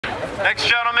Next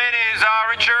gentleman is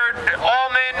Richard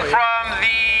Allman from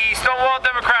the Stonewall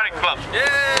Democratic Club.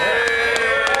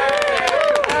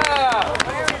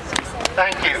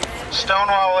 Thank you.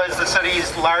 Stonewall is the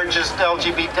city's largest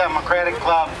LGBT Democratic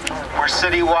club. We're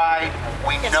citywide.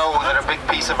 We know that a big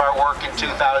piece of our work in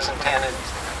 2010 is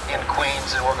in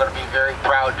Queens, and we're going to be very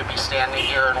proud to be standing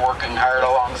here and working hard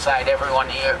alongside everyone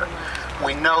here.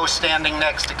 We know, standing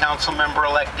next to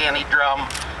Councilmember-elect Dromm,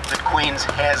 that Queens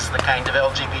has the kind of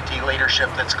LGBT leadership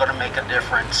that's going to make a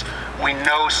difference. We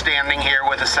know, standing here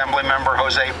with Assemblymember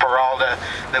Peralta,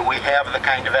 that we have the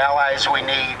kind of allies we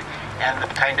need and the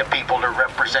kind of people to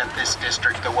represent this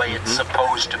district the way it's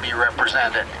supposed to be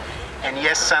represented. And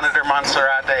yes, Senator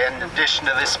Monserrate, in addition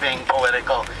to this being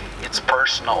political, it's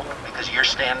personal, because you're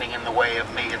standing in the way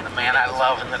of me and the man I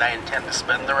love and that I intend to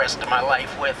spend the rest of my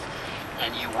life with,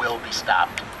 and you will be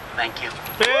stopped. Thank you.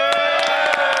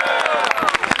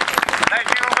 Thank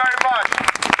you very much.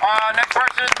 Next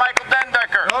person is Michael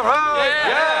Bendecker. All right.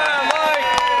 Yeah, Mike.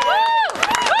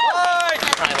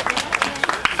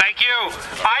 Thank you.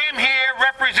 I am here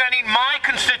representing my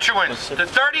constituents, the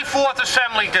 34th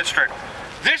Assembly District.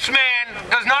 This man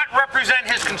does not represent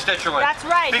his constituents. That's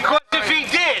right. Because if he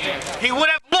did, he would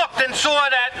have looked and saw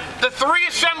that the 3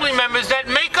 assembly members that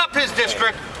make up his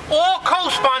district all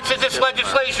co-sponsored this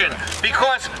legislation,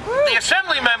 because the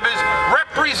assembly members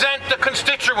represent the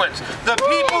constituents, the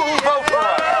people who vote for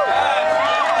us.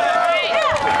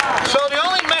 So the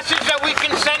only message that we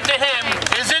can send to him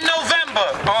is in November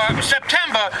or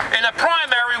September in a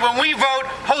primary when we vote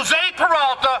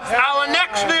Peralta, our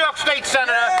next New York State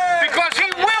Senator, because he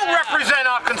will represent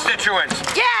our constituents.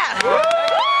 Yeah!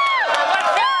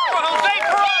 Let's hear it for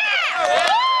Peralta.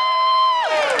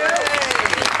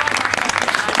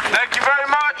 Thank you very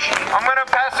much. I'm going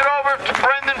to pass it over to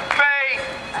Brendan Fay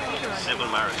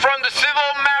from the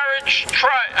Civil Marriage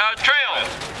Trail.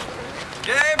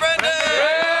 Yay, Brendan!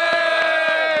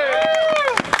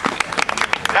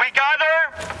 We gather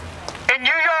in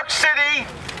New York City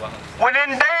within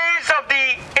days of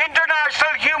the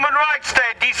International Human Rights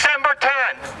Day, December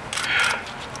 10th.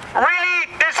 Really,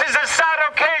 this is a sad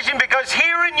occasion, because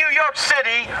here in New York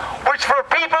City, which for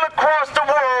people across the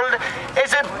world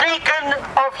is a beacon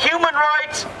of human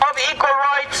rights, of equal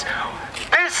rights,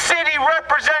 this city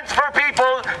represents for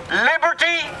people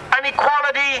liberty and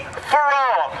equality for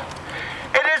all.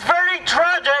 It is very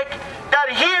tragic that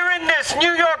here in this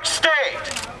New York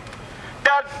State,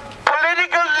 that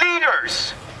political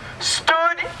leaders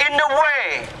stood in the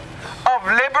way of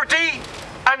liberty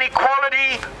and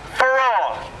equality for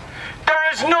all.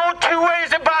 There is no two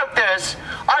ways about this.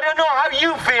 I don't know how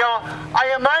you feel. I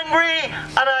am angry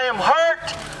and I am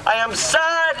hurt. I am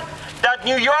sad that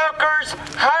New Yorkers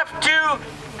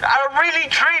are really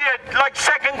treated like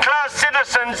second-class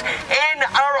citizens in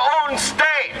our own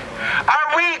state.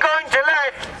 Are we going to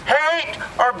let hate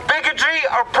or bigotry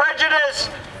or prejudice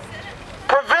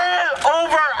prevail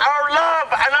over our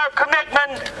love and our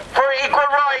commitment for equal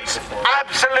rights?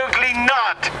 Absolutely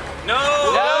not. No!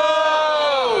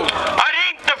 I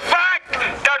think the fact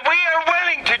that we are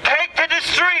willing to take to the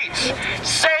streets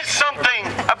says something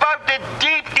about the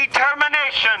deep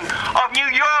determination of New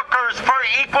Yorkers for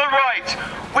equal rights.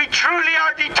 We truly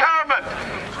are determined.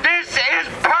 This is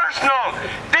personal.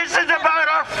 This is about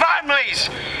our families.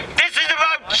 This is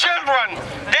about children.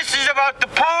 This is about the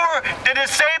poor, the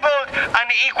disabled,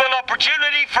 and equal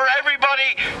opportunity for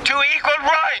everybody to equal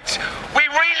rights. We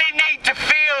really need to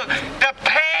feel the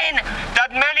pain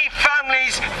that many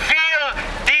families feel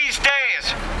these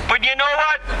days. But you know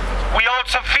what? We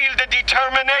also feel the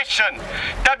determination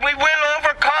that we will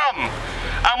overcome.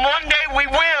 And one day we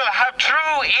will have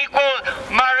true equal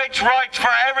marriage rights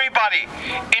for everybody.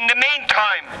 In the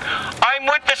meantime, I'm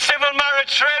with the Civil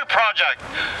Marriage Trail Project.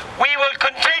 We will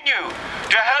continue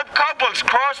to help couples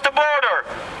cross the border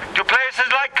to places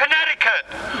like Connecticut,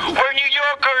 where New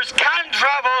Yorkers can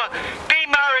travel, be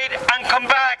married, and come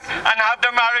back and have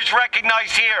their marriage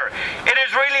recognized here. It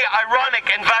is really ironic,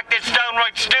 in fact it's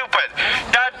downright stupid,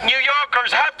 that New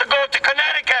Yorkers have to go to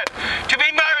Connecticut to be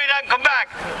married and come back.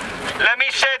 Let me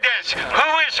say this, who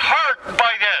is hurt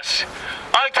by this?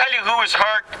 I'll tell you who is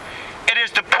hurt. It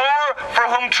is the poor, for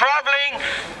whom traveling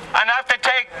and have to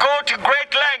go to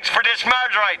great lengths for this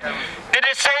marriage right. The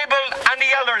disabled and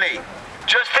the elderly.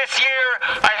 Just this year,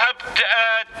 I helped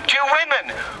 2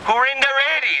 women who were in their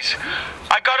 80s.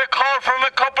 I got a call from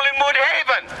a couple in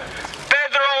Woodhaven,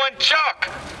 Pedro and Chuck.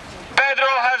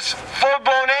 Pedro has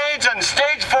full-blown AIDS and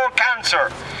stage 4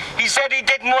 cancer. He said he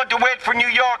didn't want to wait for New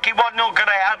York. He wanted to know, could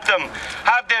I help them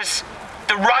have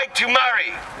the right to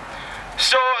marry?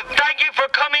 So thank you for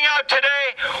coming out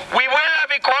today. We will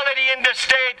have equality in leaving the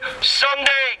state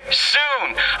someday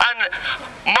soon, and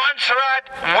Montserrat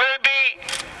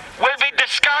will be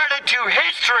discarded to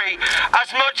history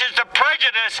as much as the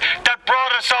prejudice that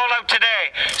brought us all out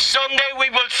today. Someday we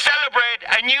will celebrate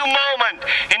a new moment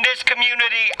in this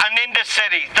community and in the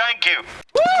city. Thank you.